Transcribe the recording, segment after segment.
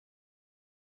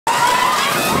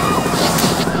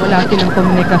Wala silang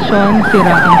komunikasyon,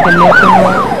 sira ang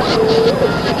telepono.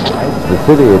 The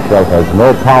city itself has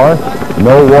no power,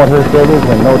 no water service,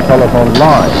 and no telephone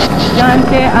line.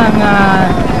 Estudyante ang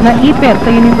naipit sa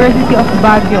University of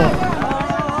Baguio.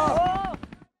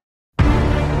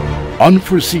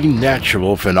 Unforeseen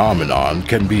natural phenomenon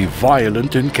can be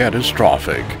violent and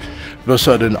catastrophic. The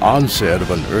sudden onset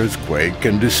of an earthquake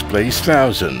can displace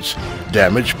thousands,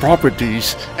 damage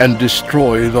properties, and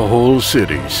destroy the whole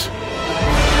cities.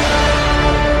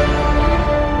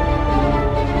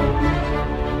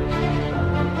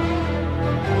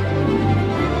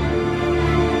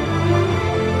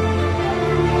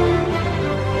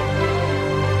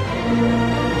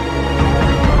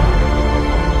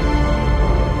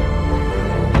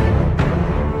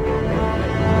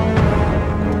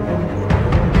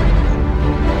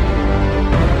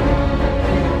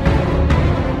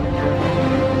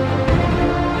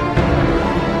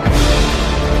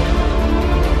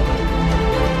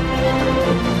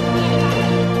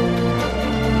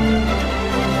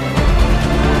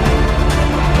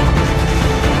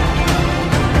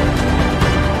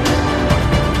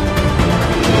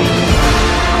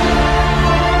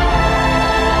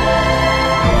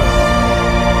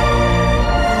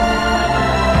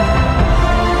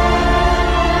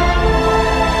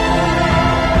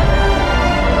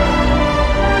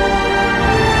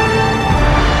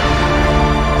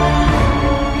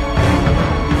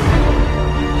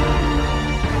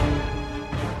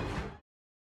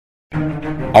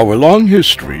 Our long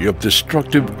history of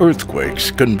destructive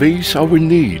earthquakes conveys our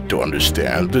need to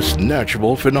understand this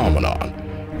natural phenomenon,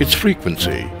 its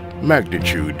frequency,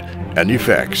 magnitude, and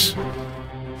effects.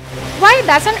 Why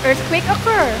does an earthquake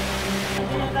occur?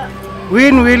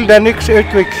 When will the next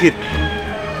earthquake hit?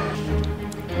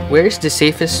 Where is the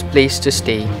safest place to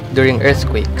stay during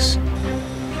earthquakes?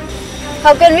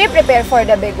 How can we prepare for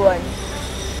the big one?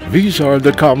 These are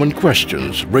the common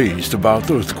questions raised about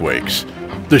earthquakes.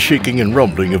 The shaking and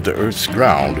rumbling of the Earth's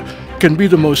ground can be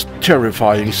the most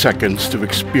terrifying seconds to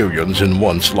experience in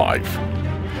one's life.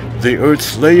 The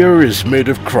Earth's layer is made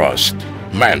of crust,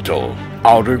 mantle,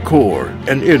 outer core,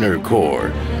 and inner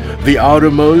core. The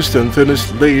outermost and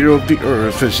thinnest layer of the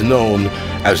Earth is known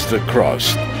as the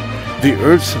crust. The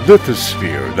Earth's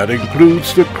lithosphere, that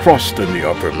includes the crust in the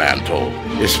upper mantle,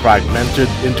 is fragmented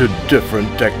into different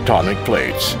tectonic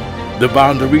plates. The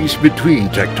boundaries between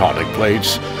tectonic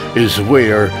plates is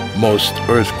where most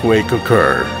earthquakes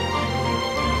occur.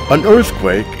 An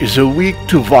earthquake is a weak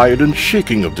to violent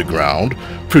shaking of the ground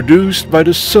produced by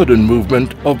the sudden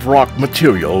movement of rock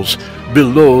materials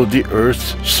below the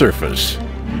Earth's surface.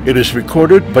 It is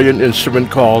recorded by an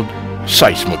instrument called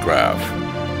seismograph.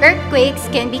 Earthquakes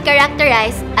can be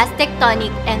characterized as tectonic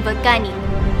and volcanic.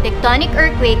 Tectonic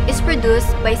earthquake is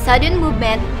produced by sudden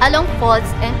movement along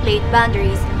faults and plate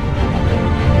boundaries.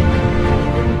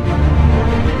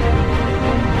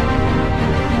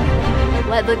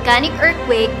 While volcanic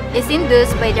earthquake is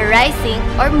induced by the rising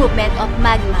or movement of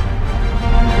magma.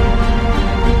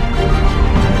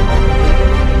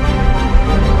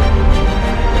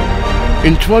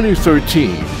 In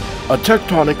 2013, a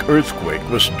tectonic earthquake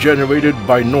was generated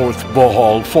by North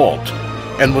Bohol Fault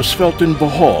and was felt in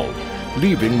Bohol,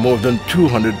 leaving more than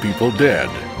 200 people dead.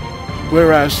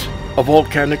 Whereas a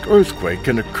volcanic earthquake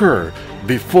can occur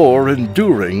before and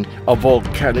during a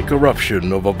volcanic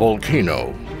eruption of a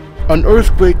volcano. An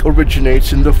earthquake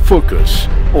originates in the focus,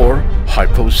 or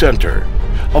hypocenter,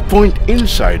 a point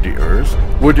inside the Earth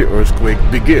where the earthquake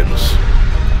begins,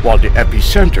 while the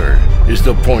epicenter is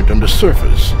the point on the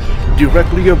surface,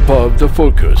 directly above the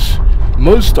focus.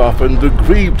 Most often, the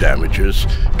grave damages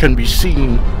can be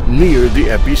seen near the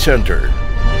epicenter.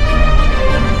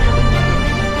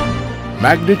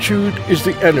 Magnitude is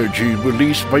the energy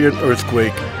released by an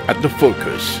earthquake at the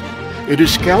focus. It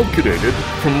is calculated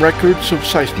from records of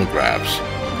seismographs.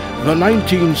 The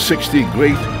 1960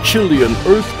 Great Chilean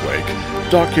earthquake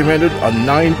documented a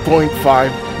 9.5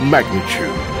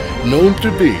 magnitude, known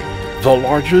to be the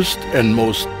largest and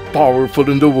most powerful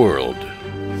in the world.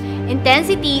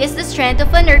 Intensity is the strength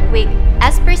of an earthquake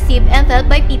as perceived and felt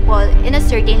by people in a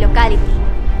certain locality.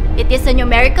 It is a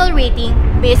numerical rating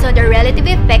based on the relative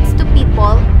effects to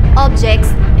people,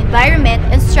 objects, environment,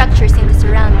 and structures in the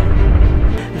surrounding.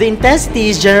 The intensity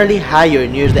is generally higher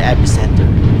near the epicenter.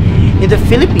 In the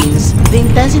Philippines, the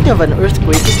intensity of an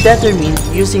earthquake is determined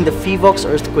using the PHIVOLCS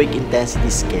earthquake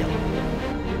intensity scale.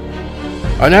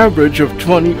 An average of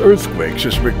 20 earthquakes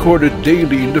is recorded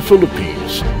daily in the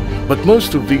Philippines, but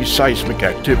most of these seismic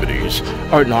activities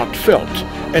are not felt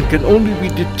and can only be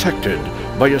detected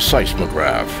by a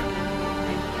seismograph.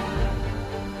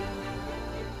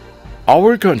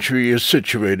 Our country is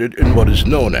situated in what is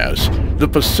known as the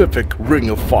Pacific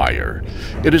Ring of Fire.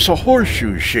 It is a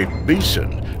horseshoe-shaped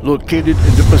basin located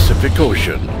in the Pacific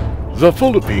Ocean. The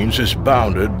Philippines is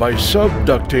bounded by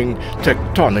subducting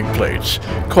tectonic plates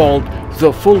called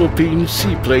the Philippine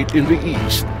Sea Plate in the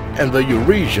east and the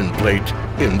Eurasian Plate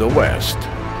in the west.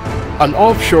 An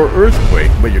offshore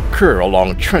earthquake may occur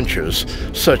along trenches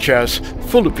such as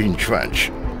Philippine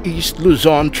Trench, East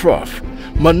Luzon Trough,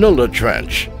 Manila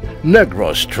Trench,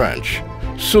 Negros Trench,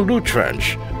 Sulu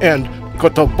Trench, and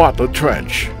Cotabato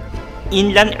Trench.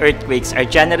 Inland earthquakes are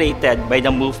generated by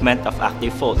the movement of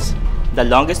active faults, the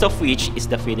longest of which is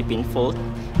the Philippine Fault,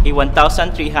 a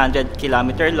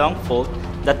 1,300-kilometer long fault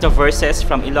that traverses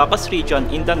from Ilocos region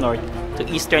in the north to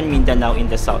eastern Mindanao in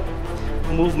the south.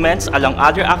 Movements along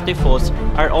other active faults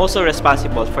are also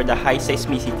responsible for the high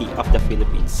seismicity of the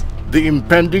Philippines. The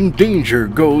impending danger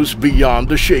goes beyond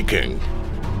the shaking.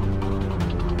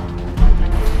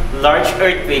 Large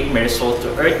earthquake may result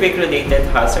to earthquake-related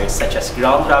hazards such as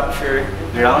ground rupture,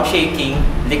 ground shaking,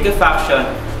 liquefaction,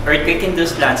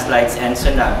 earthquake-induced landslides, and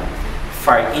tsunami.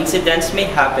 Fire incidents may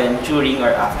happen during or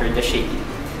after the shaking.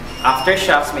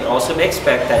 Aftershocks may also be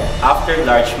expected after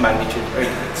large magnitude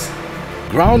earthquakes.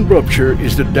 Ground rupture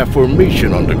is the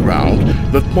deformation on the ground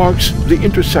that marks the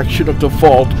intersection of the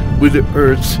fault with the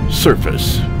Earth's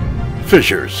surface.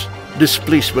 Fissures,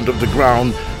 displacement of the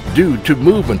ground due to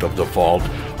movement of the fault,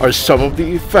 are some of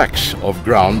the effects of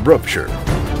ground rupture.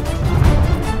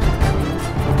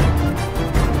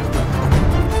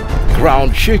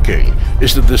 Ground shaking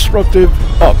is the disruptive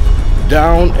up,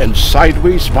 down, and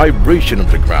sideways vibration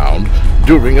of the ground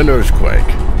during an earthquake.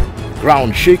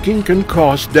 Ground shaking can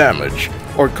cause damage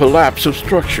or collapse of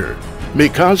structure, may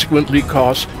consequently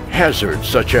cause hazards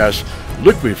such as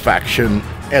liquefaction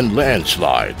and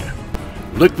landslide.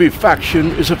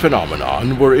 Liquefaction is a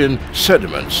phenomenon wherein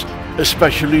sediments,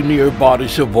 especially near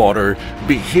bodies of water,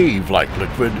 behave like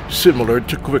liquid similar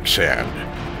to quicksand.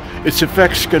 Its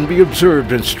effects can be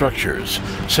observed in structures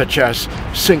such as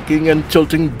sinking and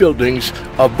tilting buildings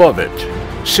above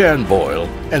it, sand boil,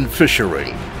 and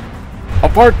fissuring.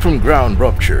 Apart from ground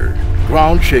rupture,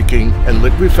 ground shaking, and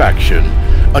liquefaction,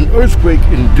 an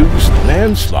earthquake-induced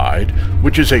landslide,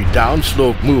 which is a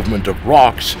downslope movement of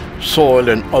rocks, soil,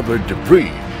 and other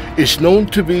debris, is known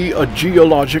to be a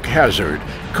geologic hazard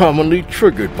commonly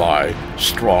triggered by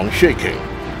strong shaking.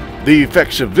 The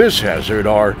effects of this hazard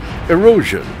are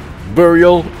erosion,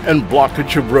 burial, and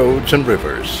blockage of roads and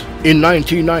rivers. In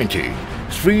 1990,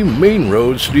 3 main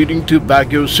roads leading to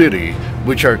Baguio City,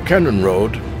 which are Cannon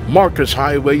Road, Marcos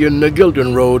Highway, and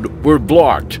Nagildan Road, were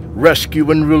blocked.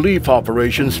 Rescue and relief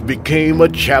operations became a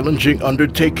challenging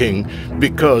undertaking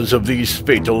because of these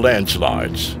fatal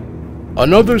landslides.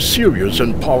 Another serious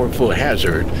and powerful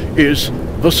hazard is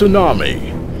the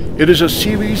tsunami. It is a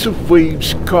series of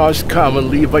waves caused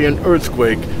commonly by an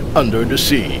earthquake under the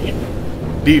sea.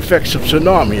 The effects of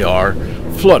tsunami are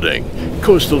flooding,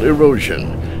 coastal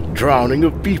erosion, drowning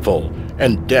of people,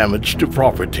 and damage to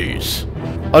properties.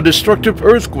 A destructive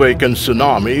earthquake and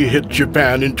tsunami hit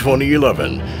Japan in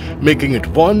 2011, making it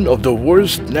one of the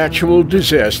worst natural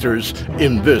disasters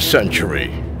in this century.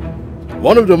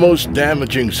 One of the most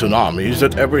damaging tsunamis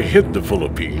that ever hit the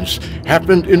Philippines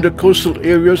happened in the coastal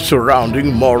areas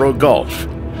surrounding Moro Gulf.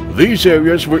 These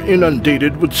areas were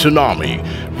inundated with tsunami,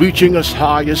 reaching as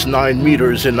high as 9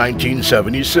 meters in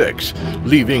 1976,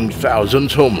 leaving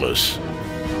thousands homeless.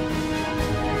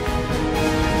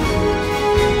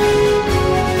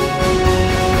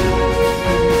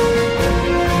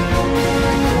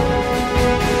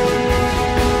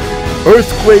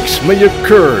 Earthquakes may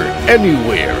occur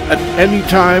anywhere at any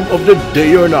time of the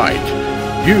day or night.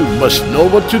 You must know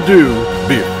what to do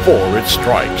before it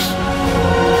strikes.